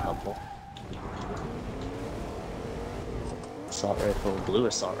 That's helpful. Assault rifle, blue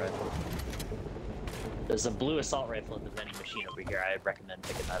assault rifle. There's a blue assault rifle in the vending machine over here. I'd recommend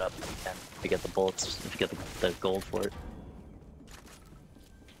picking that up if you can. If you get the bullets, if you get the gold for it.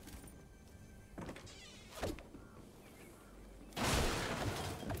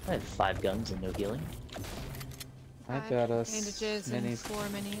 I have 5 guns and no healing. I five got us bandages and minis. 4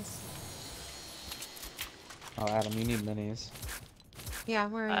 minis. Oh, Adam, you need minis. Yeah,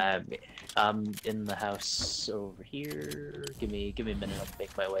 we're. I'm in the house over here. Give me a minute. I'll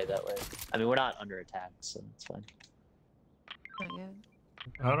make my way that way. I mean, we're not under attack, so it's fine. Not yet.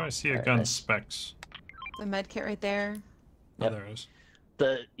 How do I see a Alright, gun nice. specs? The med kit right there. Oh, Yep. there it is.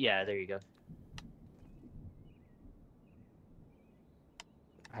 Yeah, there you go.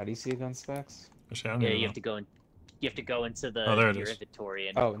 How do you see gun specs? Actually, I don't Yeah, even you know. have to go in. You have to go into the Oh, there it your is. inventory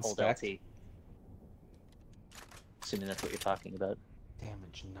and Oh, hold inspect? LT. Assuming that's what you're talking about.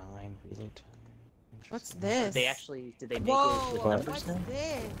 Damage 9, reload 10. What's Interesting. this? Did they make Whoa! it with What? numbers What's now?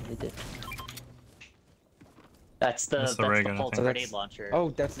 this? They did. That's the That's the ray gun, I pulse think. grenade That's- launcher. Oh,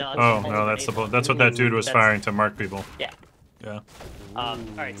 that's No, the it's- Oh Pulse no, that's the grenade that's what that dude was That's- firing to mark people. Yeah. Yeah.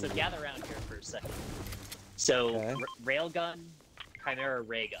 Alright, so gather around here for a second. So, Okay. railgun, chimera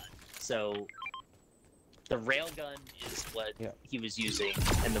ray gun. So, the railgun is what Yep. he was using,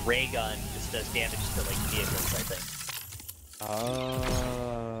 and the ray gun just does damage to like vehicles, I think.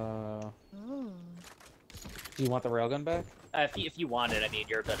 Oh. Oh. Do you want the railgun back? If you want it, I mean,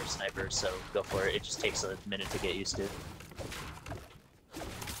 you're a better sniper, so go for it. It just takes a minute to get used to.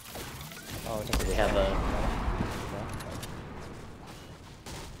 Oh, it doesn't They have a.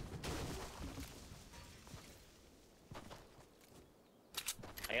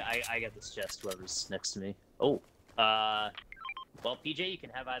 I got this chest. Whoever's next to me. Oh, well, PJ, you can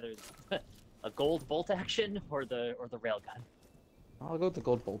have either a gold bolt action or the railgun. I'll go with the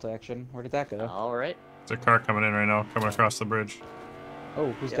gold bolt action. Where did that go? All right. There's a car coming in right now, coming across the bridge.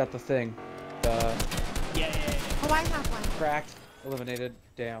 Oh, who's Yep. got the thing? The Yeah. Oh, I have one. cracked, eliminated.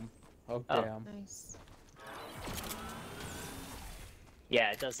 Damn. Oh, Oh. damn. Nice.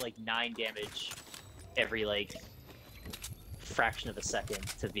 Yeah, it does like 9 damage every like fraction of a second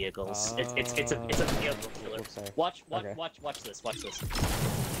to vehicles. It's a vehicle killer. Oops, sorry. Watch Okay. this. Watch this.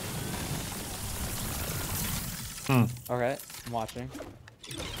 Alright, I'm watching.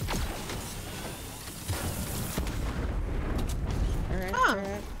 Alright, Oh.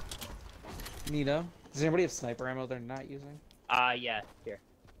 alright. Neato. Does anybody have sniper ammo they're not using? Yeah, here.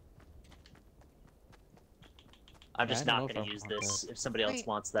 I'm Yeah, just I don't not know if gonna I use want this. If somebody else Wait,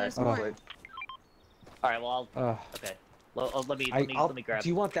 wants that, there's go more. for it. All right. Well, Ugh. okay. Well, let me grab. Do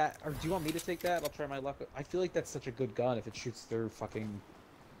you want that, or do you want me to take that? I'll try my luck. I feel like that's such a good gun if it shoots through fucking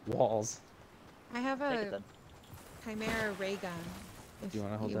walls. I have Take it a then. Chimera ray gun. If Do you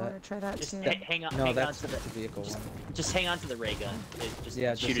wanna hold you that? want to try that Just too. hang on. No, hang that's on to the vehicle just, one. just hang on to the ray gun. Just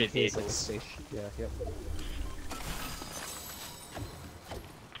Yeah, shoot just it in at case it vehicles. was station. Yeah, yep.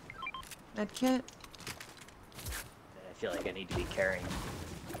 Medkit. I feel like I need to be carrying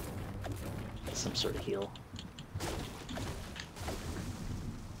some sort of heal.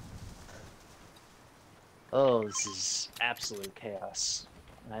 Oh, this is absolute chaos.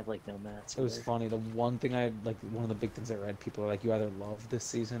 I have like no mats. It was either. funny. The one thing one of the big things I read, people are like, you either love this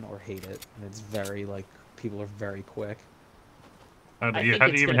season or hate it. And it's very, like, people are very quick. How do I you, think how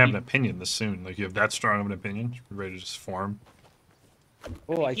do it's you even gonna have be- an opinion this soon? Like, you have that strong of an opinion? You're ready to just form?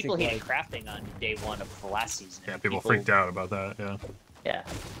 Oh, I People think, hated like, crafting on day one of the last season. Yeah, and people freaked out about that, yeah. Yeah,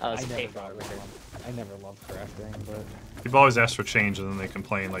 I was I a never, paper got over here. along. I never loved crafting, but... People always ask for change and then they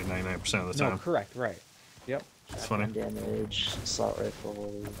complain like 99% of the No, time. correct, right. Yep. It's funny. Shotgun damage, assault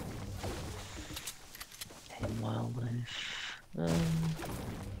rifle, and wildlife.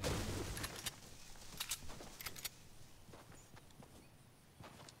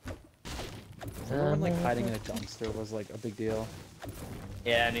 Remember when, like, hiding in a dumpster was, like, a big deal?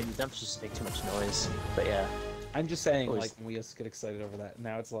 Yeah, I mean the dumpsters make too much noise, but yeah. I'm just saying, Always- like, we used to get excited over that.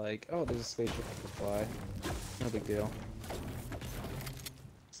 Now it's like, oh, there's a spaceship I can fly. No big deal.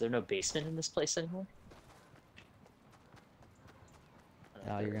 Is there no basement in this place anymore?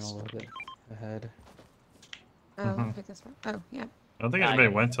 Now you're gonna load it ahead. Oh, Mhm. pick this one. Oh, yeah. I don't think Ah, anybody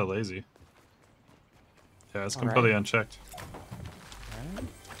yeah. went to lazy. Yeah, it's Alright. completely unchecked. Alright.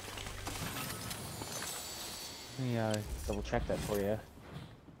 Let me double check that for you.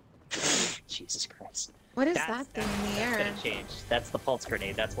 Jesus Christ. What is That's- that thing in that's the air? gonna change. That's the pulse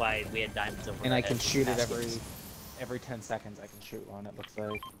grenade. That's why we had diamonds over And our I can heads shoot it last every week. 10 seconds. I can shoot one. It looks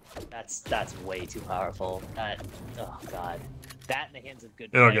like. That's way too powerful. Oh god. That in the hands of good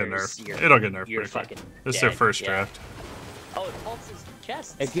It'll players, get nerfed. you're- It'll get nerfed You're pretty quick. fucking This is their dead, first yeah. draft. Oh, it pulses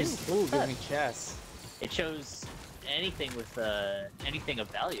chests. It gives. too. Ooh, Look at gives me that. chess. It shows anything with anything of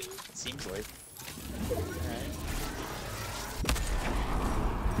value. It seems like. Alright.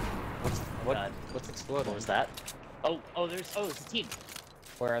 God. What's exploding? What was that? Oh, there's a team.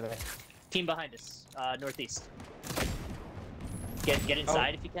 Where are they? Team behind us, northeast. Get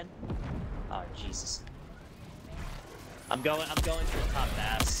inside if you can. Oh Jesus. I'm going to the top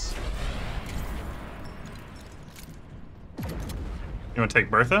bass. You want to take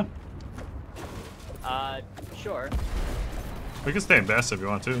Bertha? Sure. We can stay in Bass if you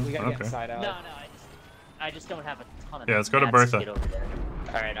want to. We gotta get Okay. inside out. No, I just don't have a ton of. Yeah, let's go to mats Bertha. Get over there.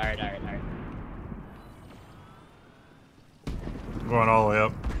 All right. I'm going all the way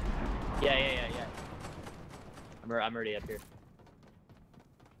up. Yeah. I'm already up here.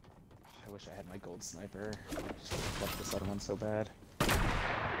 I wish I had my gold sniper. I just left this other one so bad.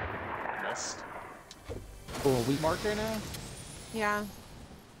 Missed. Oh, a wheat marker now? Yeah.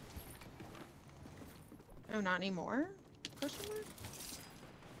 Oh, not anymore? Question mark?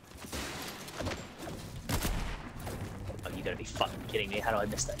 Oh, you gotta be fucking kidding me! How do I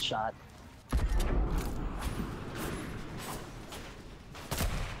miss that shot?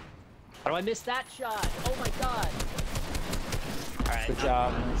 How do I miss that shot? Oh my god! All right. Good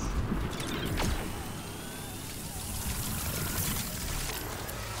job.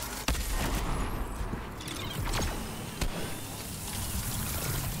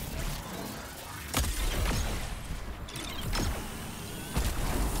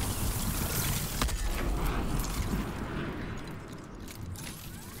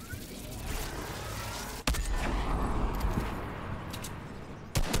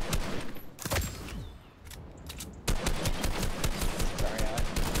 Sorry, Alec.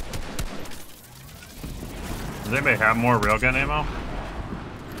 Does anybody have more railgun ammo?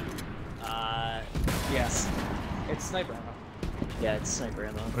 Yes. It's sniper ammo. Yeah, it's sniper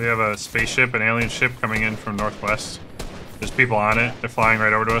ammo. We have a spaceship, an alien ship coming in from northwest. There's people on it. They're flying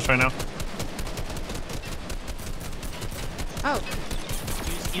right over to us right now. Oh,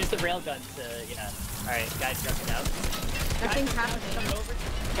 Use the railgun to, yeah. All right, guys, jumping out. nothing's Coming happening. over.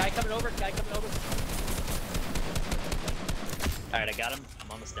 Guy coming over. All right, I got him.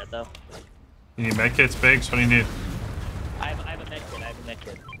 I'm almost dead though. You need medkits, Biggs? What do you need? I have a med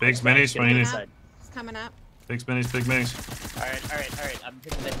kit. Biggs, Guys, minis? get What do you need? inside. It's coming up. Biggs, minis, big minis. All right. I'm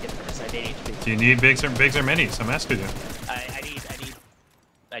hitting med kit first. I need HP. Do you need Biggs or minis? I'm asking you.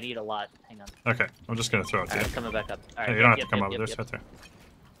 I need a lot. Hang on. Okay, I'm just gonna throw it to All you. right, coming back up. All right, Hey, you don't have yep, to come yep, up. yep, There's yep. right there.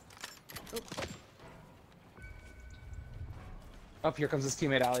 Up here comes his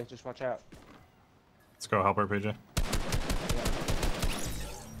teammate Ali. Just watch out. Let's go help her, PJ.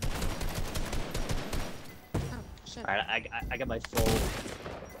 Oh, shit. All right, I got my full.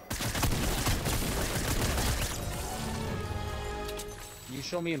 you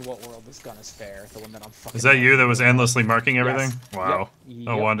show me in what world this gun is fair? The one that I'm fucking. Is that you that was endlessly marking Yes. everything? Wow. Yep.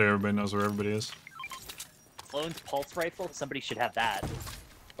 No wonder everybody knows where everybody is. Clone's pulse rifle. Somebody should have that.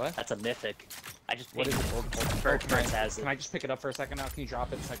 What? That's a mythic. I just What picked is it? Bert has it. Can I just pick it up for a second now? Can you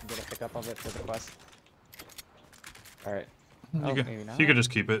drop it so I can get a pickup of it for the quest? All right. Oh, maybe not. You could just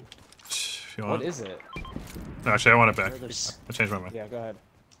keep it. If you want. What is it? No, actually, I want it back. Where are those, I changed my mind. Yeah, go ahead.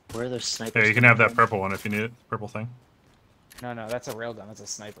 where are those snipers? Here, you can have that purple one if you need it. Purple thing. No, that's a railgun. That's a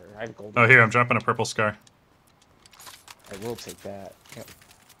sniper. I have gold. Oh, here, I'm dropping a purple scar. I will take that. Yep.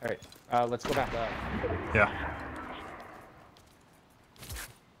 All right. Let's go back up. Yeah.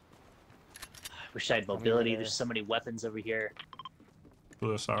 I wish I had mobility. There's so many weapons over here.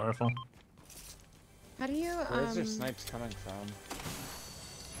 Blue assault rifle. How do you Where's their snipes coming from?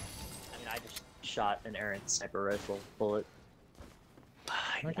 I mean, I just shot an errant sniper rifle bullet.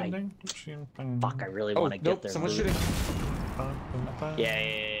 Fuck, I really want to get there. Someone's loot. shooting.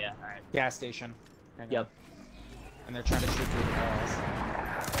 Yeah. Alright. Gas station. Hang on. Yep. And they're trying to shoot through the walls.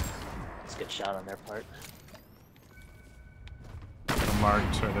 Let's get shot on their part.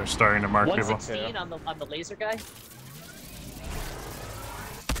 Marked, or they're starting to mark people. 116 on the laser guy.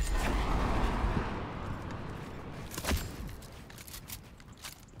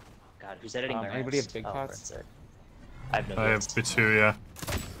 God, who's editing their anybody ass? have big Oh, pots? that's it. I have no. I have bullets. B2, yeah.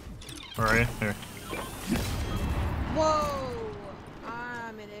 Where are you? Here. Whoa!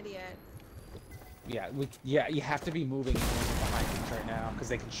 I'm an idiot. Yeah, you have to be moving behind things right now because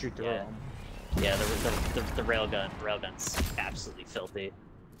they can shoot through them. Yeah, the railgun's absolutely filthy.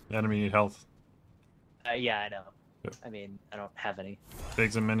 The enemy need health. Yeah, I know. Yep. I mean, I don't have any.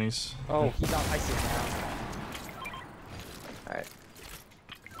 Bigs and minis. Oh, he's on icy now. Alright.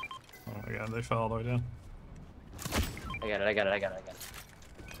 Oh my god, they fell all the way down. I got it.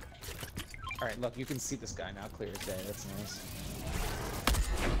 All right, look, you can see this guy now, clear as day. That's nice.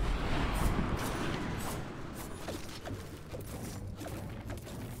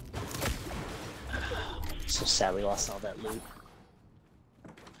 So sad we lost all that loot.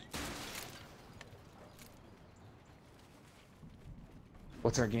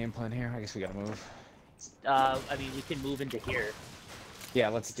 What's our game plan here? I guess we gotta move. I mean, we can move into here. Yeah,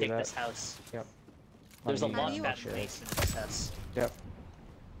 let's do Take that. this house. Yep. There's a Let me launch you- pad in the basement of this house. Yep.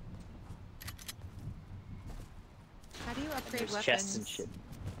 How do you And upgrade there's weapons? chests and shit.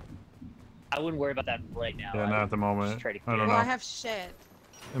 I wouldn't worry about that right now. Yeah, I not would at the moment. just try to I don't Well, know. I have shit.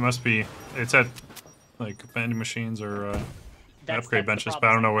 It must be. It's at like vending machines or upgrade the benches, problem, but I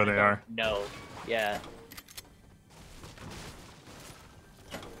don't is know where I they are. No. Yeah.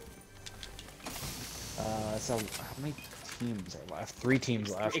 So how many teams are left? 3 teams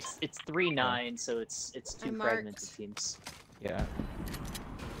left. It's 3-9, so it's I 2 marked. fragmented teams. Yeah.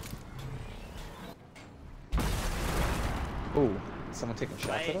 Ooh, someone taking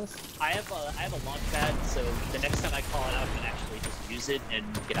shots at us? I have a launch pad, so the next time I call it out, I can actually just use it and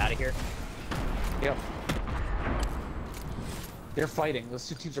get out of here. Yep. They're fighting. Those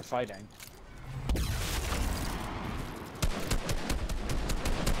 2 teams are fighting.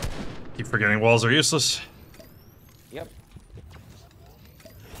 Keep forgetting walls are useless. Yep.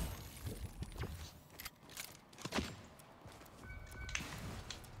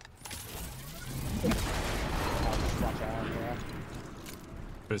 Watch out,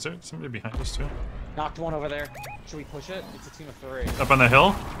 yeah. Is there somebody behind us too? Knocked one over there. Should we push it? It's a team of 3. Up on the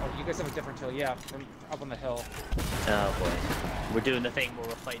hill? Oh, you guys have a different hill. Yeah, from up on the hill. Oh boy. We're doing the thing where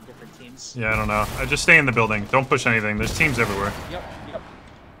we're fighting different teams. Yeah, I don't know. I just stay in the building. Don't push anything. There's teams everywhere. Yep.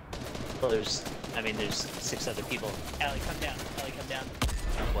 Well, there's 6 other people. Allie, come down. Come down.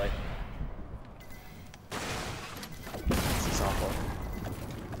 Oh boy. This is awful.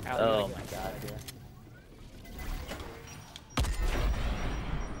 Allie, Oh I my get god. that idea.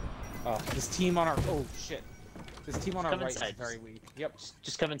 Oh, this team on our... Oh, shit. This team on our Come right inside. is very weak. Yep.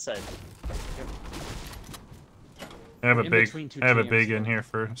 Just come inside. I have a In big. between 2 I have a teams, big so- in here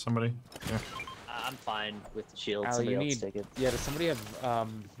for somebody. Yeah. I'm fine with the shield. Allie, Somebody you else need... take it. Yeah, does somebody have,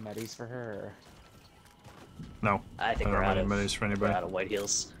 medis for her? Or... No. I think I we're don't out have of any minis for we're anybody. out of White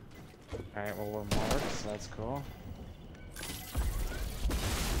Heels. Alright, well, we're marked, so that's cool.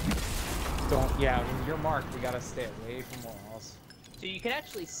 Don't... Yeah, when you're marked, we gotta stay away from walls. So you can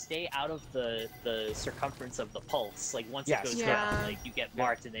actually stay out of the circumference of the pulse. Like once Yes. it goes Yeah. down, like you get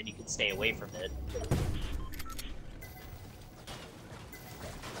marked and then you can stay away from it. Oh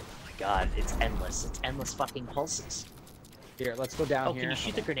my god, it's endless. It's endless fucking pulses. Here, let's go down Oh, here. can you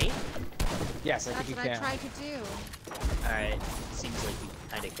shoot the grenade? Yes, I That's think what you I can. tried to do. Alright. Seems like you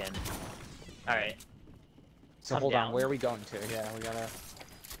kinda can. Alright. So Come hold on, down. where are we going to? Yeah, we gotta...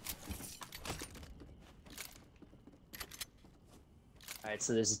 Alright,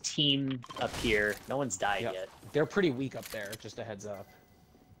 so there's a team up here. No one's died Yep. yet. They're pretty weak up there, just a heads up.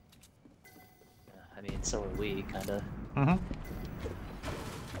 I mean, so are we, kinda. Mm-hmm.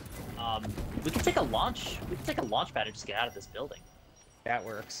 We can take a launch. We can take a launch pad and just get out of this building. That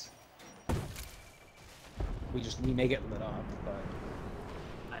works. We may get lit up, but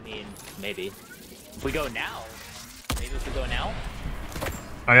I mean, maybe. If we go now, maybe if we go now.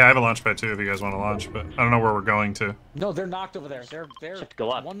 Oh yeah, I have a launch pad too if you guys want to launch, but I don't know where we're going to. no, they're knocked over there. They're Have to go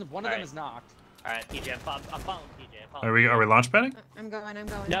up. One of them Alright. is knocked. All right, PJ, I'm following PJ. I'm following Are we launch padding? I'm going. I'm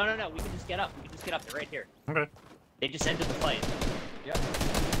going. No, we can just get up. We can just get up. They're right here. Okay. They just ended the fight. Yep.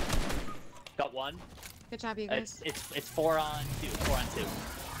 Got one. Good job, you guys. It's 4 on 2. 4 on 2.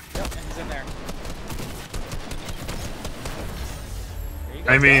 Yep, and he's in there. There you go.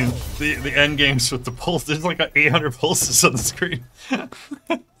 I mean, the end games with the pulse. There's like 800 pulses on the screen.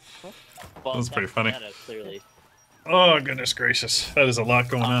 Well, That's pretty funny. Clearly. Oh goodness gracious, that is a lot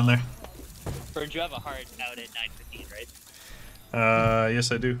going on there. Bird, you have a hard out at 9:15, right?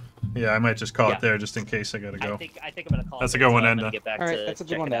 Yes I do. Yeah, I might just call it there just in case I gotta go. I think I'm gonna call. That's it a good one, so I'm Enda. gonna get back Alright, to that's a good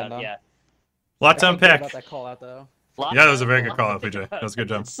check one, it out. Enda. Yeah. Lot to I feel good unpack. about that call out though. Yeah, that was a very good call out, PJ. That was a good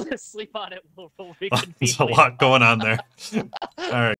job. Sleep on it. We'll There's a reconvene lot going on there. All right.